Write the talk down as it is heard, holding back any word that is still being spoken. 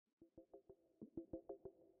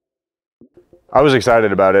I was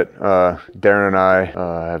excited about it. Darren and I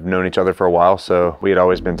have known each other for a while, so we had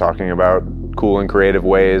always been talking about cool and creative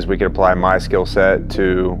ways we could apply my skill set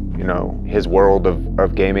to, you know, his world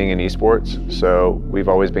of gaming and esports. So we've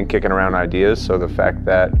always been kicking around ideas. So the fact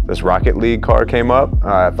that this Rocket League car came up,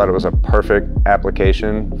 I thought it was a perfect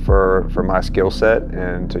application for my skill set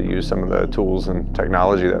and to use some of the tools and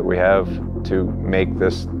technology that we have to make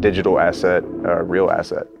this digital asset a real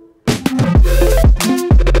asset.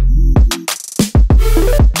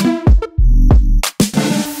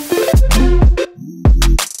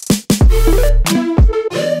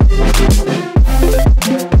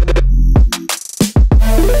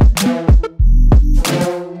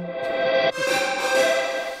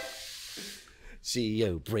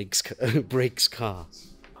 CEO breaks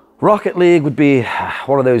cars. Rocket League would be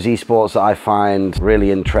one of those esports that I find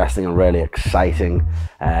really interesting and really exciting.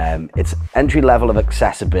 Its entry level of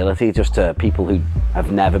accessibility just to people who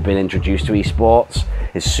have never been introduced to esports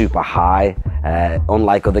is super high.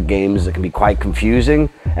 Unlike other games that can be quite confusing,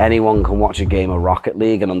 anyone can watch a game of Rocket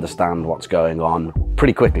League and understand what's going on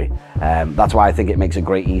pretty quickly. That's why I think it makes a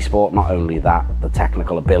great esport. Not only that, the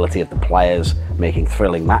technical ability of the players making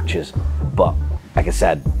thrilling matches, but like I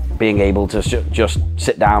said, being able to just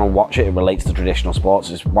sit down and watch it, it relates to traditional sports,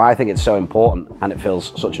 is why I think it's so important, and it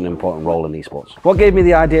fills such an important role in esports. What gave me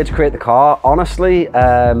the idea to create the car? Honestly,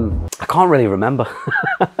 I can't really remember.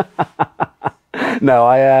 No,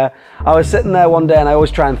 I was sitting there one day and I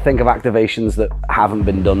always try and think of activations that haven't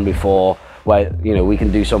been done before, where, you know, we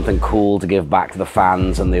can do something cool to give back to the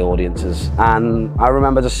fans and the audiences. And I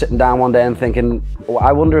remember just sitting down one day and thinking, well,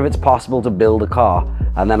 I wonder if it's possible to build a car.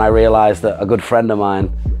 And then I realized that a good friend of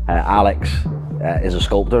mine, Alex, is a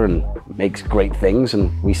sculptor and makes great things.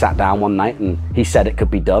 And we sat down one night and he said it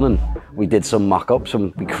could be done. And we did some mock-ups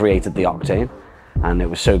and we created the Octane. And it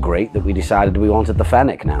was so great that we decided we wanted the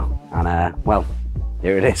Fennec now. And well,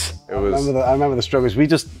 here it is. I remember the struggles.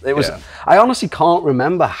 I honestly can't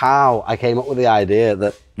remember how I came up with the idea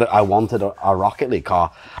that I wanted a Rocket League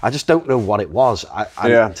car. I just don't know what it was.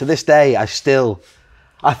 To this day, I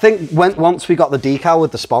think once we got the decal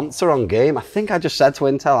with the sponsor on game, I think I just said to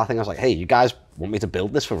Intel, I was like, hey, you guys want me to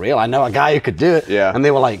build this for real? I know a guy who could do it. Yeah. And they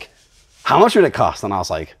were like, how much would it cost? And I was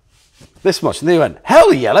like, this much. And they went,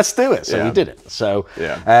 hell yeah, let's do it. So we did it. So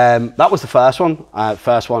that was the first one.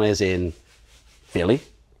 First one is in Philly.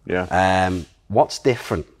 Yeah. What's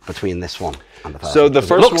different between this one and the first one? So the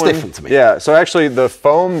first one looks different to me. Yeah. So actually, the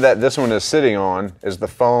foam that this one is sitting on is the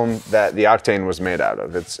foam that the Octane was made out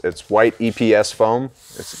of. It's white EPS foam.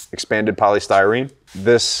 It's expanded polystyrene.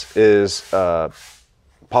 This is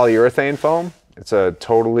polyurethane foam. It's a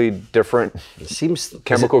totally different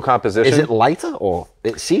chemical composition. Is it lighter, or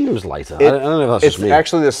it seems lighter? I don't know if that's just me. It's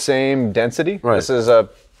actually the same density. Right. This is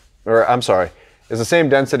it's the same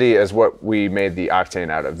density as what we made the Octane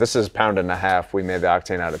out of. This is 1.5 pounds. We made the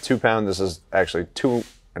Octane out of 2 pounds. This is actually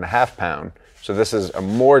 2.5 pounds. So this is a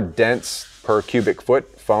more dense per cubic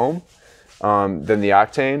foot foam than the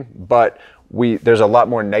Octane, but there's a lot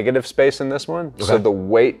more negative space in this one. Okay. So the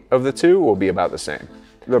weight of the two will be about the same.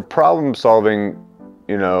 The problem solving,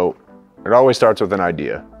 you know, it always starts with an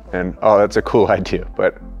idea. And, oh, that's a cool idea,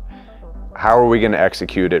 but how are we going to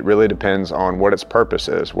execute it really depends on what its purpose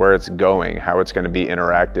is, where it's going, how it's going to be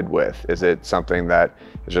interacted with. Is it something that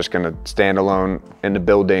is just going to stand alone in the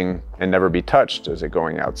building and never be touched? Is it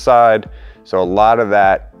going outside? So a lot of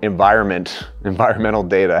that environmental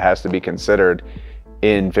data has to be considered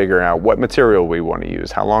in figuring out what material we want to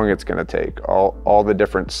use, how long it's going to take, all the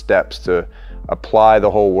different steps to apply the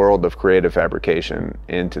whole world of creative fabrication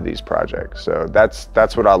into these projects. So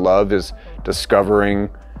that's what I love, is discovering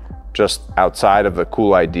just outside of the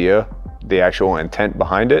cool idea, the actual intent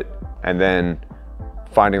behind it, and then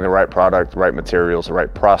finding the right product, the right materials, the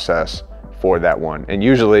right process for that one. And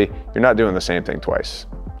usually you're not doing the same thing twice.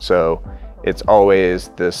 So it's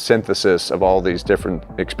always the synthesis of all these different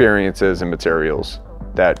experiences and materials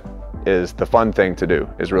that is the fun thing to do,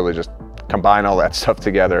 is really just combine all that stuff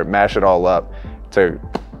together, mash it all up to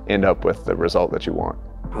end up with the result that you want.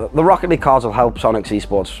 The Rocket League cards will help Soniqs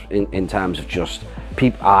Esports in terms of just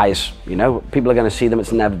eyes, you know, people are going to see them,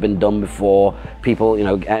 it's never been done before. People, you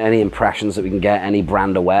know, any impressions that we can get, any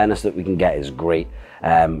brand awareness that we can get is great.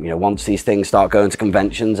 You know, once these things start going to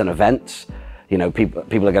conventions and events, you know, people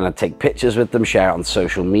are going to take pictures with them, share it on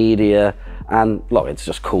social media, and look, it's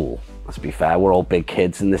just cool. Let's be fair, we're all big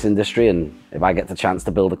kids in this industry, and if I get the chance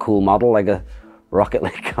to build a cool model like a Rocket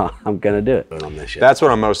League car, I'm gonna do it. On this That's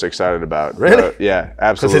what I'm most excited about. Really? Yeah,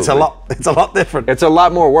 absolutely. Because it's a lot different. It's a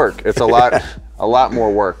lot more work. It's a lot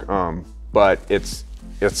more work. But it's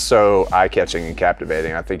it's so eye-catching and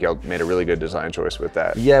captivating. I think y'all made a really good design choice with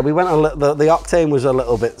that. Yeah, we went the Octane was a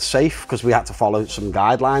little bit safe because we had to follow some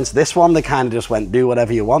guidelines. This one, they kind of just went, do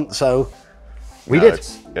whatever you want. So we did.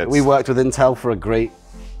 We worked with Intel for a great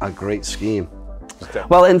scheme.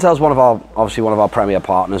 Well, Intel's obviously one of our premier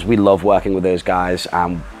partners. We love working with those guys.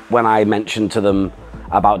 And when I mentioned to them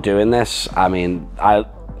about doing this, I mean,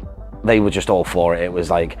 they were just all for it. It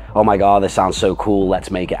was like, oh my God, this sounds so cool.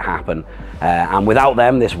 Let's make it happen. And without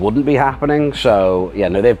them, this wouldn't be happening. So yeah,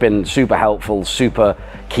 no, they've been super helpful, super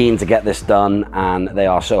keen to get this done. And they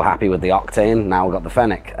are so happy with the Octane. Now we've got the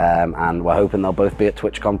Fennec. And we're hoping they'll both be at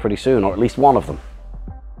TwitchCon pretty soon, or at least one of them.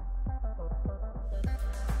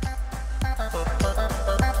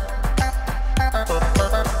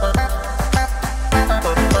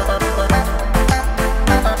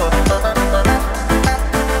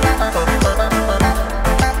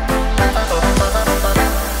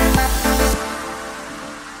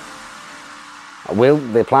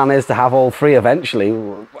 The plan is to have all three eventually.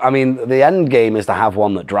 I mean, the end game is to have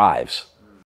one that drives.